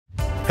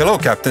Hello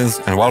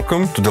captains and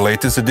welcome to the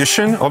latest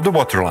edition of the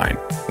Waterline.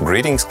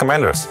 Greetings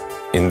commanders!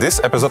 In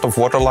this episode of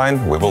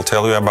Waterline we will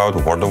tell you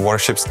about World of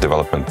Warships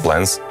development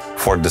plans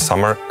for the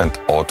summer and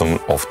autumn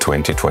of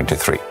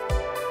 2023.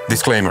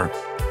 Disclaimer: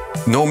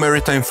 no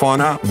maritime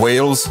fauna,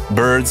 whales,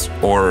 birds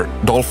or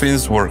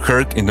dolphins were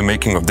hurt in the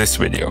making of this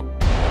video.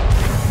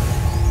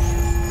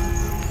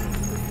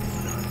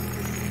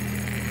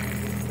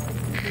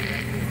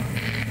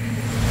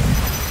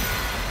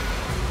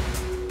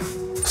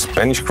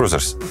 Spanish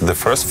cruisers, the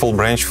first full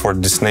branch for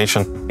this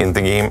nation in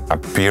the game,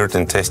 appeared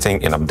in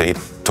testing in update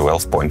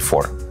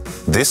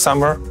 12.4. This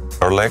summer,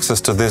 early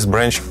access to this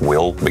branch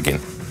will begin.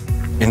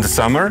 In the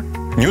summer,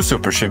 new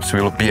superships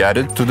will be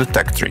added to the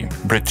tech tree: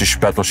 British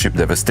battleship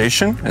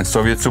Devastation and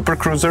Soviet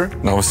supercruiser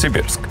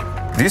Novosibirsk.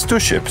 These two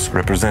ships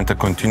represent a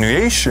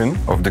continuation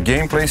of the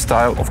gameplay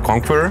style of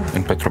Conqueror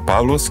and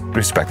Petropavlovsk,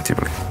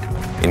 respectively.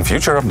 In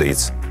future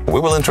updates, we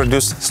will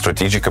introduce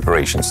strategic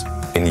operations,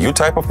 a new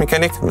type of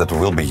mechanic that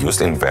will be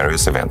used in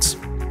various events.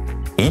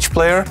 Each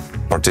player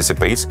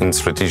participates in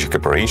strategic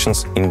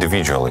operations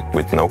individually,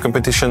 with no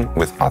competition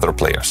with other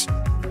players.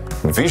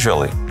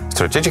 Visually,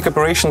 strategic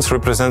operations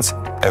represents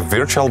a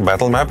virtual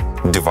battle map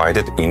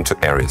divided into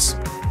areas.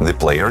 The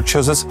player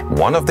chooses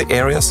one of the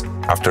areas,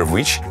 after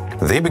which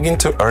they begin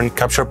to earn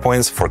capture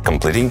points for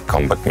completing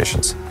combat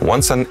missions.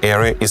 Once an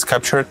area is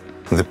captured,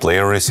 the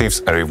player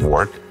receives a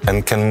reward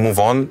and can move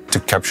on to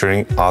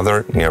capturing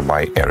other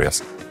nearby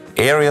areas.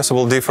 Areas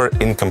will differ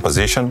in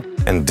composition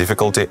and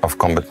difficulty of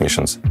combat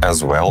missions,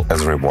 as well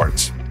as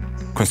rewards.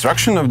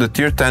 Construction of the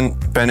Tier 10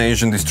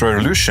 Pan-Asian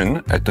destroyer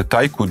Lucian at the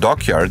Taiku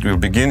dockyard will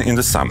begin in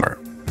the summer.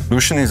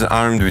 Lucian is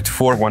armed with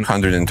 4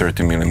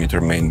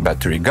 130mm main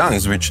battery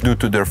guns, which, due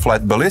to their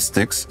flat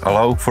ballistics,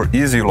 allow for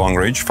easy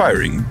long-range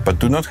firing, but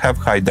do not have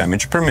high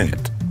damage per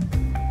minute.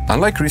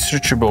 Unlike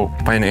researchable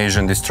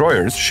Pan-Asian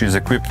destroyers, she is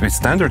equipped with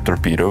standard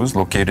torpedoes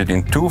located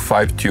in two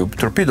 5-tube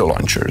torpedo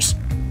launchers.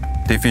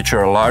 They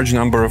feature a large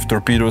number of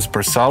torpedoes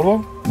per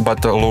salvo,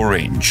 but a low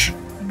range.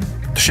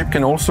 The ship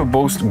can also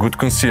boast good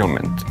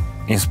concealment.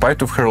 In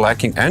spite of her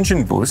lacking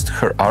engine boost,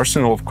 her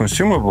arsenal of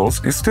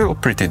consumables is still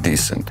pretty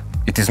decent.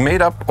 It is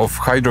made up of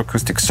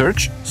hydroacoustic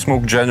search,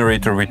 smoke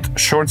generator with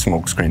short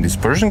smoke screen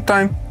dispersion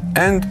time,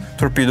 and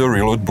torpedo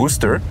reload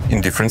booster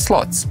in different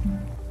slots.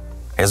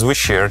 As we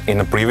shared in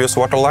a previous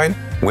Waterline,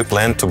 we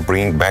plan to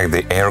bring back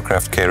the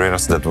aircraft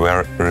carriers that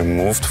were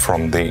removed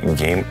from the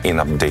game in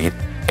update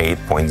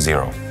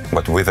 8.0,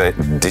 but with a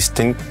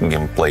distinct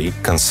gameplay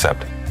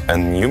concept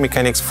and new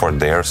mechanics for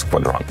their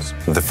squadrons.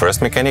 The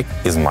first mechanic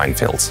is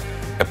minefields.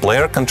 A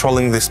player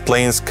controlling these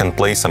planes can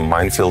place a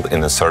minefield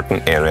in a certain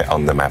area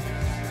on the map.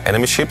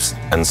 Enemy ships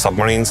and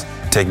submarines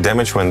take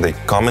damage when they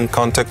come in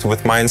contact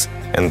with mines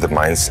and the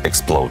mines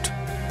explode.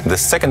 The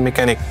second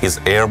mechanic is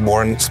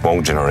airborne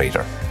smoke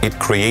generator. It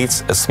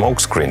creates a smoke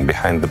screen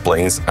behind the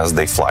planes as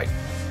they fly.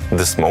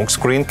 The smoke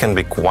screen can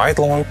be quite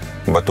long,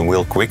 but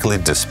will quickly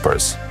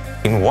disperse.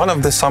 In one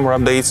of the summer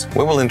updates,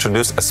 we will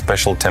introduce a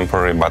special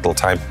temporary battle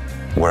type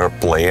where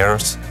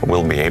players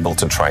will be able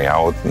to try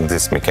out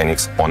these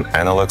mechanics on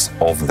analogs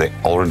of the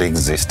already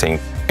existing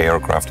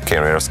aircraft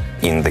carriers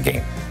in the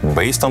game.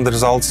 Based on the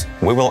results,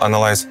 we will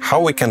analyze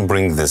how we can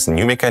bring these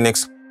new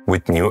mechanics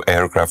with new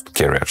aircraft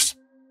carriers.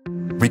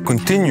 We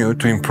continue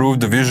to improve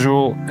the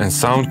visual and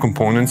sound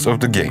components of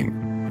the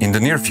game. In the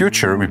near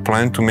future, we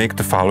plan to make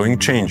the following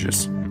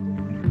changes.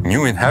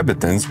 New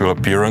inhabitants will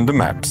appear on the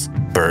maps: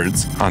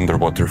 birds,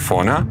 underwater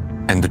fauna,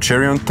 and the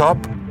cherry on top,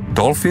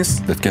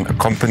 dolphins that can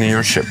accompany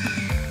your ship.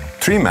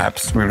 3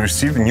 maps will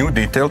receive new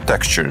detailed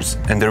textures,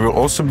 and there will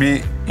also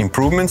be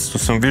improvements to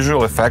some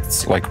visual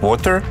effects like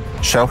water,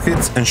 shell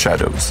hits, and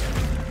shadows.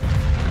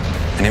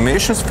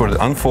 Animations for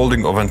the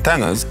unfolding of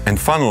antennas and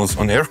funnels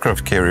on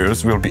aircraft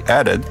carriers will be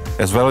added,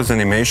 as well as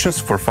animations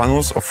for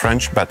funnels of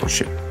French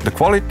battleship. The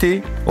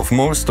quality of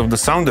most of the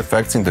sound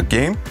effects in the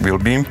game will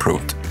be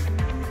improved.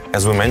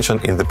 As we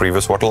mentioned in the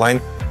previous Waterline,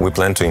 we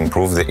plan to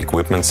improve the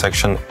equipment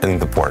section in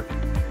the port.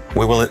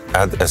 We will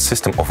add a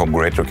system of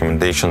upgrade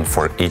recommendation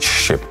for each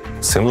ship,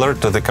 similar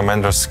to the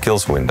commander's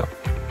skills window.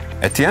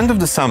 At the end of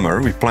the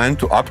summer, we plan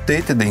to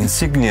update the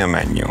insignia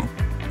menu.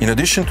 In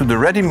addition to the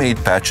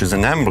ready-made patches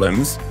and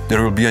emblems,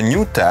 there will be a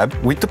new tab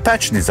with the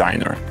patch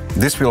designer.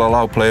 This will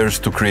allow players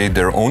to create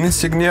their own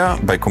insignia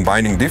by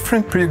combining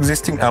different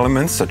pre-existing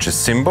elements such as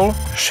symbol,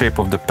 shape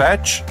of the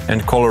patch,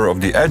 and color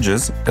of the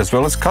edges, as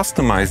well as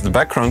customize the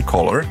background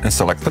color and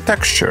select a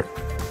texture.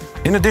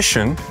 In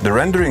addition, the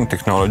rendering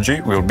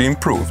technology will be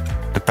improved.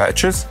 The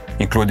patches,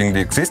 including the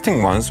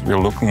existing ones,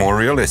 will look more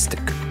realistic.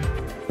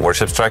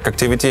 Warship strike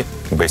activity,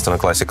 based on a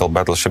classical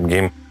battleship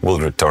game, will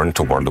return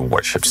to World of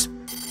Warships.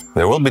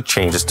 There will be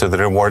changes to the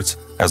rewards,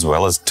 as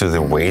well as to the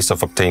ways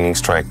of obtaining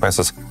strike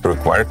passes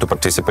required to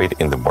participate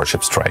in the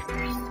warship strike.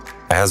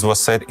 As was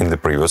said in the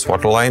previous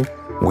Waterline,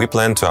 we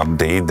plan to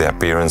update the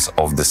appearance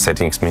of the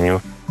settings menu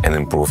and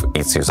improve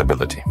its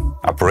usability.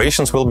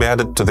 Operations will be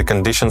added to the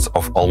conditions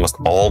of almost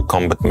all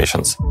combat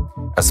missions.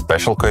 A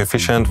special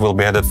coefficient will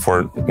be added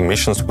for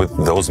missions with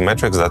those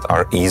metrics that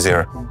are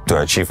easier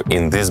to achieve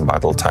in this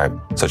battle type,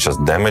 such as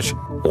damage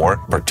or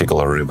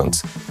particular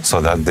ribbons,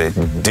 so that the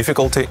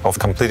difficulty of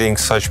completing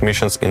such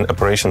missions in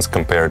operations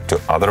compared to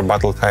other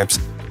battle types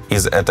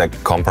is at a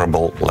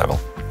comparable level.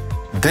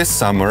 This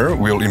summer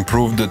will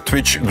improve the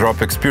Twitch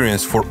drop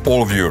experience for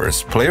all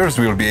viewers. Players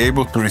will be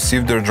able to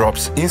receive their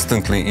drops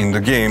instantly in the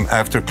game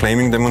after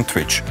claiming them on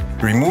Twitch,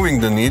 removing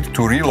the need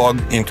to relog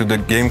into the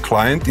game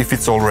client if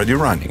it's already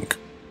running.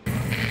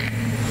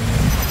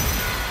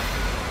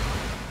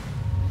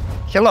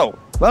 Hello,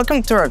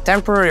 welcome to our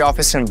temporary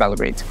office in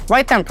Belgrade.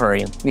 Why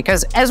temporary?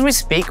 Because as we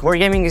speak,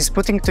 Wargaming is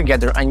putting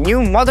together a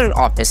new modern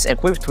office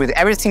equipped with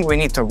everything we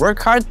need to work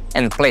hard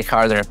and play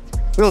harder.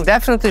 We'll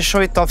definitely show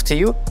it off to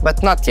you,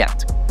 but not yet.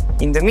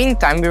 In the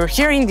meantime, we're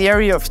here in the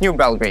area of New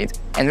Belgrade,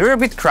 and we're a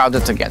bit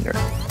crowded together.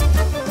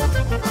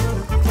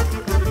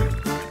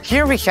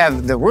 Here we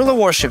have the World of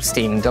Warships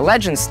team, the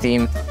Legends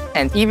team,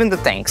 and even the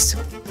tanks.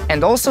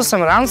 And also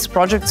some announced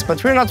projects,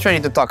 but we're not ready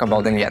to talk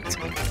about them yet.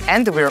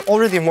 And we're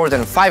already more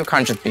than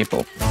 500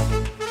 people.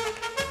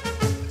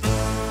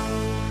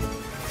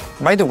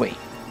 By the way,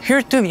 here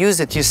are two views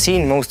that you see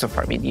in most of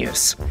our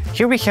videos.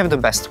 Here we have the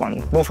best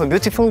one, both a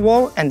beautiful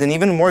wall and an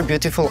even more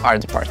beautiful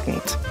art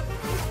department.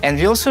 And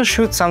we also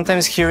shoot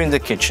sometimes here in the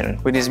kitchen,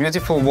 with this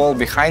beautiful wall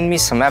behind me,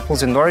 some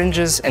apples and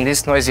oranges, and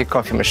this noisy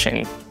coffee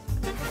machine.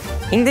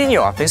 In the new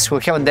office, we'll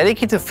have a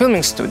dedicated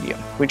filming studio,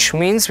 which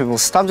means we will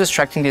stop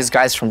distracting these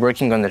guys from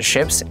working on their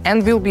ships,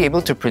 and we'll be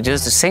able to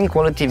produce the same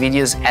quality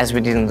videos as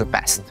we did in the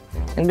past.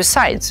 And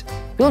besides,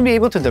 we'll be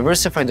able to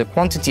diversify the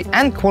quantity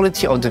and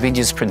quality of the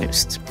videos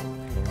produced.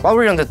 While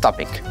we're on the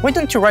topic, why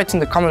don't you write in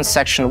the comments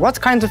section what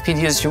kind of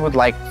videos you would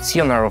like to see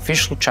on our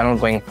official channel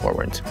going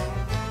forward?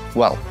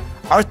 Well,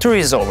 our tour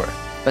is over,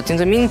 but in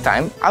the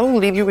meantime, I will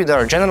leave you with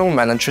our general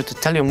manager to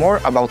tell you more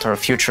about our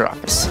future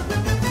office.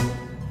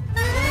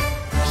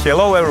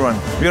 Hello everyone,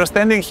 we are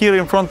standing here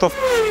in front of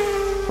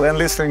and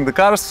listening the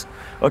cars,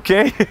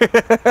 okay?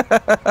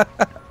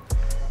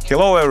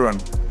 Hello everyone,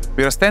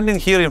 we are standing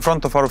here in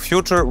front of our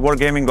future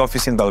Wargaming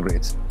office in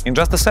Belgrade. In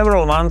just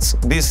several months,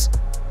 this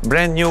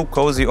brand new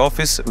cozy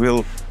office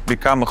will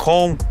become a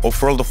home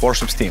of World of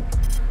Warships team.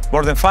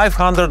 More than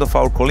 500 of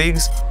our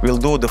colleagues will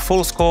do the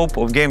full scope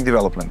of game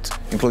development,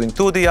 including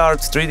 2D art,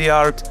 3D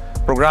art,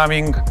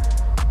 programming,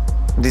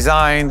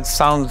 design,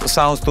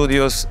 sound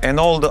studios, and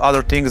all the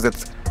other things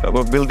that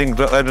building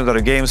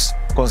legendary games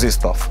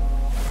consist of.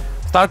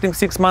 Starting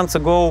 6 months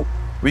ago,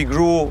 we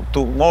grew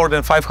to more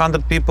than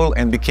 500 people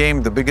and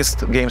became the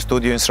biggest game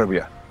studio in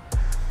Serbia.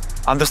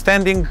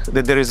 Understanding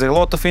that there is a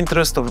lot of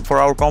interest for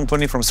our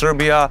company from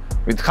Serbia,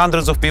 with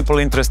hundreds of people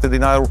interested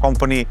in our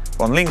company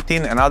on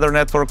LinkedIn and other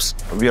networks,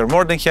 we are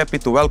more than happy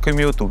to welcome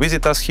you to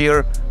visit us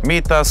here,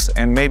 meet us,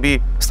 and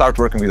maybe start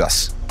working with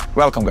us.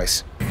 Welcome,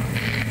 guys.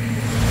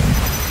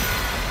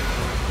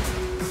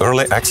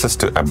 Early access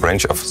to a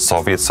branch of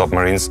Soviet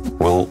submarines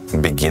will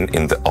begin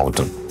in the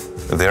autumn.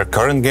 Their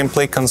current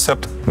gameplay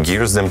concept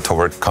gears them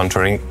toward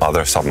countering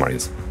other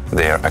submarines.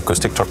 Their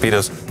acoustic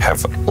torpedoes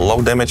have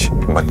low damage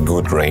but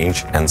good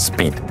range and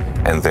speed,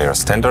 and their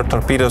standard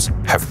torpedoes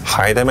have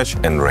high damage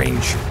and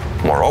range.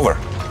 Moreover,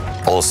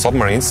 all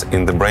submarines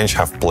in the branch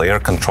have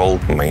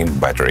player-controlled main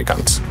battery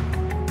guns.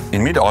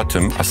 In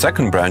mid-autumn, a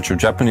second branch of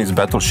Japanese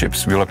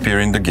battleships will appear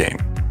in the game.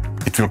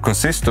 It will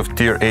consist of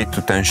tier 8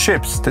 to 10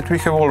 ships that we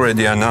have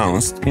already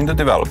announced in the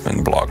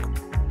development blog.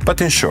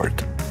 But in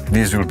short,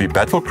 these will be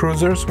battle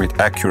cruisers with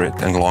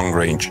accurate and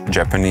long-range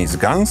Japanese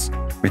guns,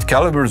 with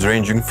calibers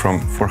ranging from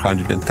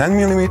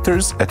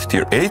 410mm at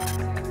tier 8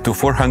 to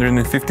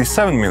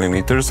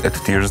 457mm at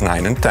tiers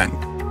 9 and 10.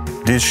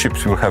 These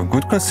ships will have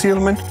good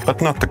concealment, but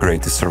not the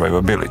greatest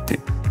survivability.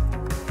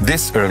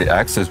 This early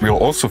access will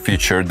also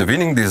feature the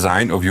winning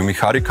design of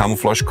Yumihari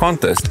camouflage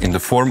contest in the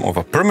form of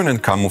a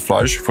permanent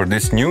camouflage for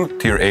this new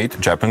tier 8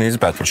 Japanese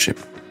battleship.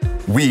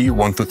 We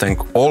want to thank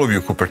all of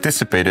you who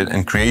participated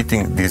in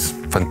creating these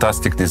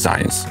fantastic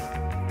designs.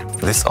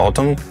 This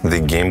autumn, the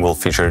game will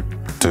feature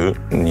two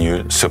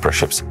new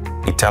superships,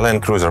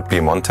 Italian cruiser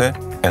Piemonte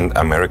and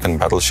American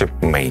battleship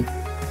Maine.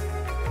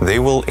 They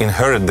will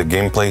inherit the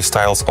gameplay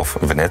styles of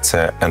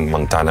Venezia and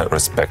Montana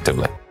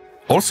respectively.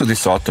 Also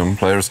this autumn,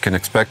 players can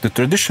expect the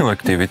traditional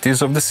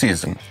activities of the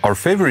season. Our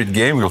favorite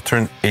game will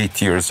turn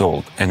 8 years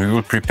old, and we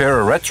will prepare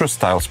a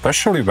retro-style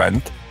special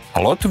event,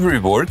 a lot of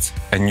rewards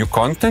and new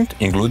content,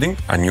 including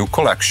a new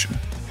collection.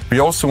 We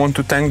also want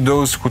to thank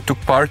those who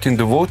took part in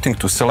the voting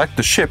to select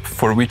the ship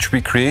for which we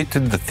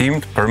created the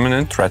themed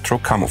permanent retro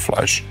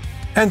camouflage.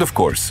 And of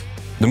course,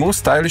 the most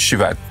stylish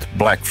event,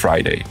 Black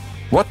Friday.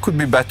 What could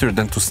be better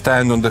than to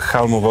stand on the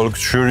helm of a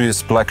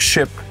luxurious black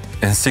ship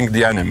and sink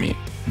the enemy?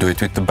 Do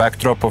it with the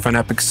backdrop of an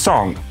epic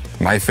song.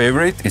 My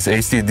favorite is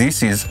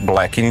AC/DC's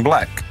Black in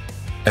Black.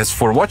 As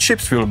for what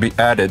ships will be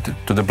added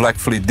to the Black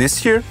Fleet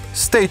this year,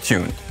 stay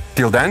tuned.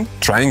 Till then,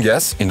 try and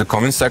guess in the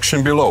comment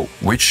section below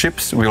which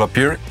ships will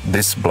appear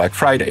this Black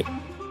Friday.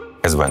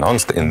 As we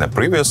announced in the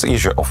previous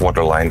issue of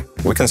Waterline,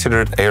 we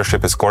considered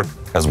Airship Escort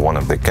as one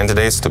of the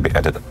candidates to be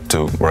added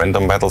to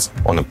random battles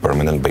on a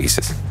permanent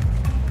basis.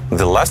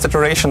 The last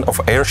iteration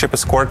of Airship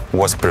Escort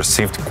was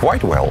perceived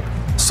quite well,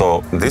 so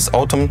this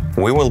autumn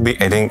we will be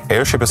adding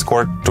Airship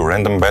Escort to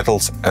random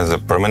battles as a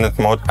permanent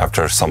mode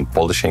after some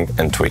polishing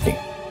and tweaking.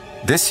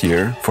 This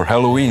year, for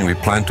Halloween, we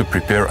plan to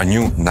prepare a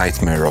new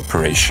Nightmare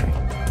operation,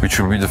 which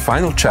will be the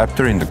final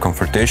chapter in the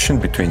confrontation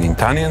between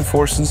Intanian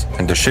forces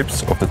and the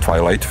ships of the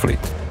Twilight Fleet.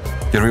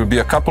 There will be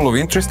a couple of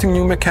interesting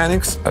new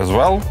mechanics as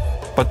well,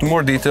 but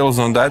more details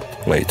on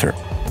that later.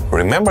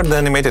 Remember the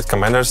animated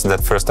commanders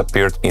that first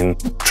appeared in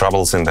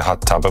Troubles in the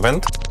Hot Tub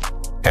event?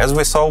 As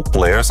we saw,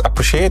 players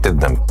appreciated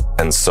them,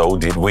 and so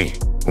did we.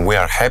 We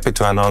are happy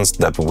to announce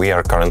that we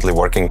are currently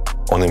working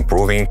on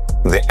improving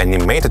the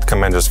animated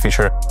commanders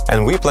feature,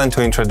 and we plan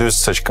to introduce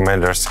such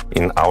commanders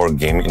in our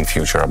game in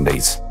future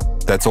updates.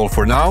 That's all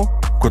for now.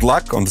 Good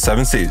luck on the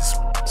 7 Seas.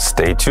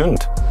 Stay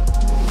tuned!